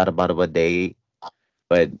thought about a day,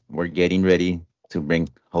 but we're getting ready to bring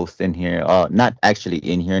hosts in here. Not actually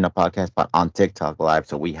in here in a podcast, but on TikTok live.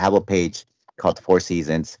 So we have a page called 4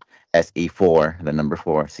 Seasons, SE4, the number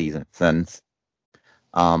 4 seasons.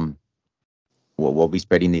 We'll be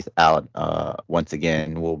spreading these out. Once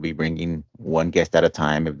again, we'll be bringing one guest at a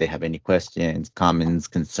time if they have any questions, comments,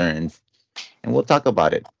 concerns, and we'll talk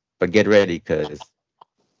about it. But get ready, because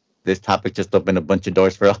this topic just opened a bunch of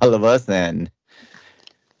doors for all of us, and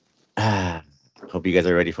hope you guys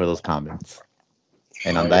are ready for those comments.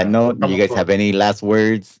 And on that note, do you guys have any last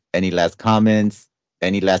words, any last comments,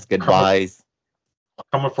 any last goodbyes?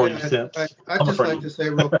 Coming for you, simps. I'd just like to say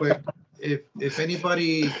real quick, if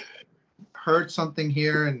anybody heard something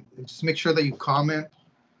here, and just make sure that you comment.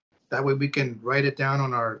 That way we can write it down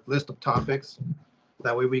on our list of topics.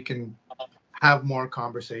 That way we can have more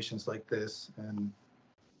conversations like this. And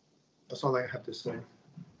that's all I have to say.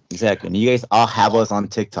 Exactly. And you guys all have us on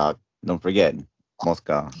TikTok. Don't forget,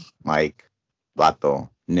 Mosca, Mike, Vato,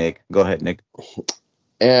 Nick. Go ahead, Nick.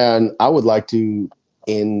 And I would like to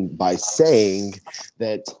end by saying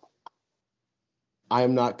that I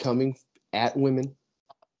am not coming at women.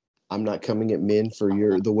 I'm not coming at men for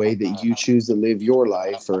the way that you choose to live your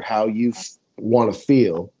life or how you want to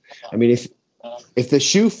feel. I mean, if the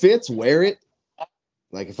shoe fits, wear it.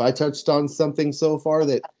 Like if I touched on something so far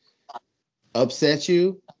that upset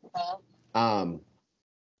you,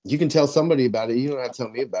 you can tell somebody about it. You don't have to tell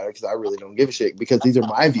me about it, because I really don't give a shit, because these are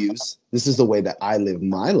my views. This is the way that I live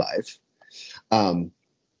my life.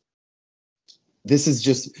 This is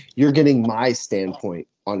just, you're getting my standpoint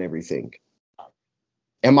on everything.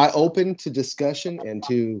 Am I open to discussion and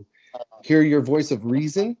to hear your voice of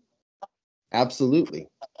reason? Absolutely.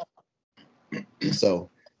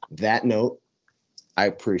 So that note, I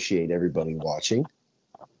appreciate everybody watching.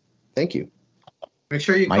 Thank you. Make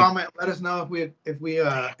sure you comment. Let us know if we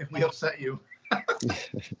upset you.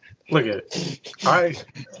 Look at it.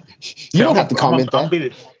 You don't have to comment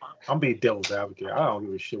that. I'm being devil's advocate. I don't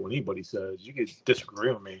give a shit what anybody says. You can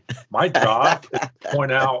disagree with me. My job is to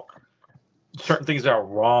point out certain things that are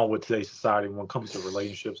wrong with today's society when it comes to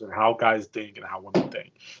relationships and how guys think and how women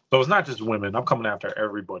think. So it's not just women. I'm coming after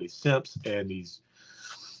everybody. Simps and these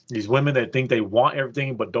women that think they want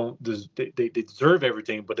everything but don't. They deserve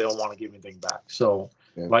everything, but they don't want to give anything back. So,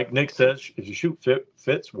 like Nick says, if your shoe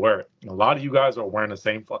fits, wear it. And a lot of you guys are wearing the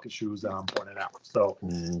same fucking shoes that I'm pointing out. So,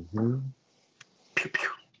 Mm-hmm. pew, pew.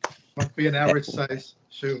 Must be an average size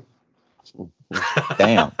shoe.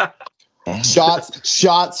 Damn. Damn.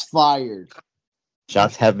 Shots fired.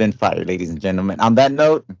 Shots have been fired, ladies and gentlemen. On that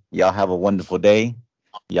note, y'all have a wonderful day.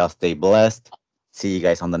 Y'all stay blessed. See you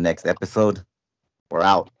guys on the next episode. We're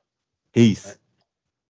out. Peace.